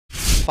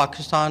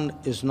Pakistan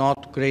is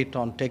not great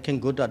on taking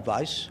good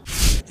advice.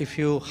 If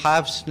you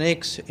have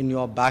snakes in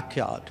your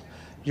backyard,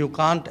 you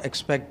can't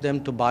expect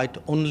them to bite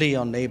only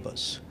your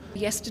neighbors.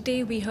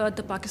 Yesterday, we heard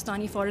the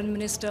Pakistani Foreign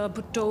Minister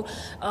Bhutto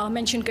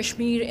mention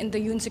Kashmir in the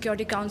UN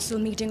Security Council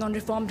meeting on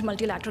reformed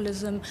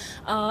multilateralism.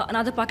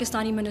 Another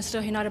Pakistani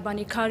minister, Hina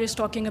Rabbani Khar, is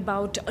talking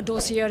about a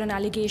dossier and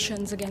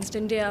allegations against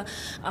India,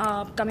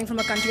 coming from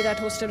a country that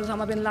hosted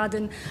Osama bin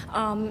Laden.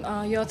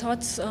 Your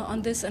thoughts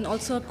on this? And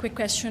also a quick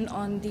question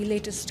on the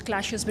latest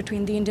clashes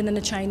between the Indian and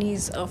the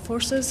Chinese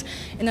forces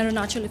in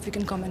Arunachal, if you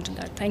can comment on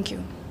that. Thank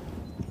you.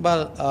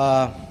 Well,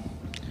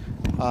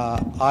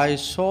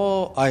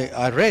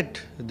 I read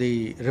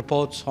the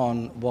reports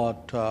on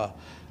what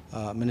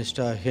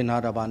Minister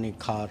Hina Rabbani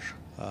Khar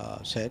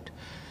said.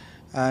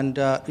 And,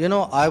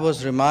 I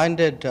was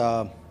reminded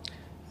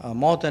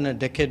more than a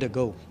decade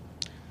ago,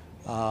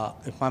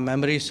 if my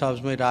memory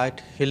serves me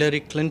right,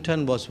 Hillary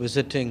Clinton was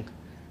visiting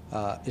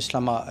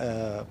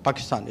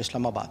Pakistan,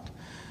 Islamabad.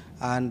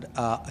 And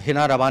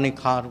Hina Rabbani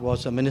Khar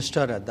was a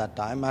minister at that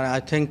time. And I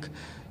think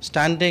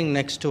standing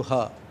next to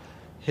her,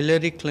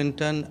 Hillary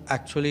Clinton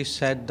actually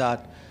said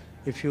that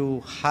if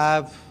you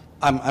have,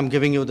 I'm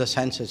giving you the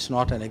sense, it's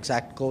not an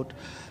exact quote,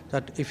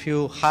 that if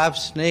you have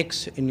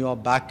snakes in your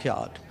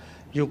backyard,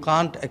 you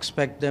can't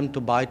expect them to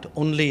bite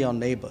only your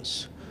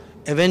neighbors.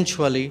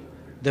 Eventually,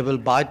 they will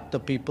bite the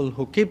people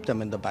who keep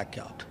them in the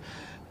backyard.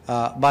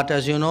 But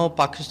as you know,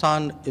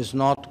 Pakistan is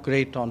not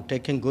great on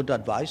taking good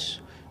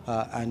advice,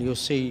 and you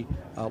see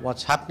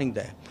what's happening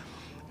there.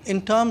 In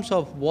terms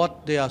of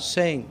what they are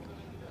saying,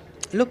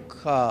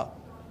 look,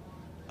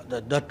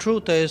 the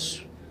truth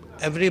is,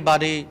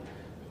 everybody,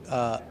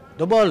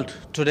 the world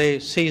today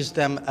sees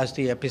them as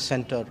the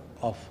epicenter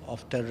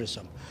of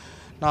terrorism.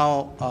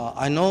 Now,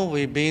 I know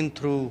we've been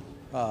through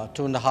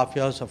 2.5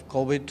 years of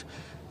COVID,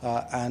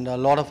 and a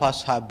lot of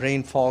us have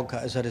brain fog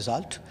as a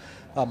result.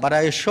 But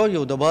I assure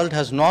you, the world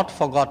has not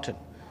forgotten,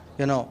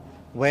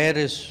 where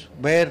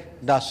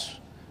does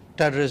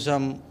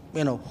terrorism,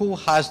 who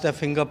has their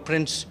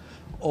fingerprints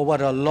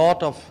over a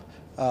lot of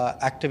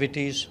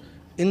activities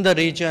in the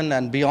region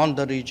and beyond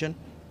the region.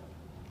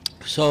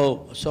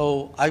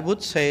 So I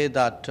would say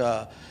that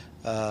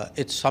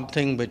it's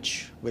something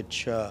which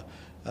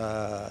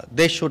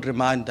they should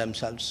remind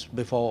themselves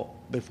before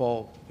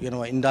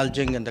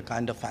indulging in the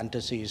kind of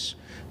fantasies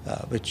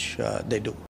which they do.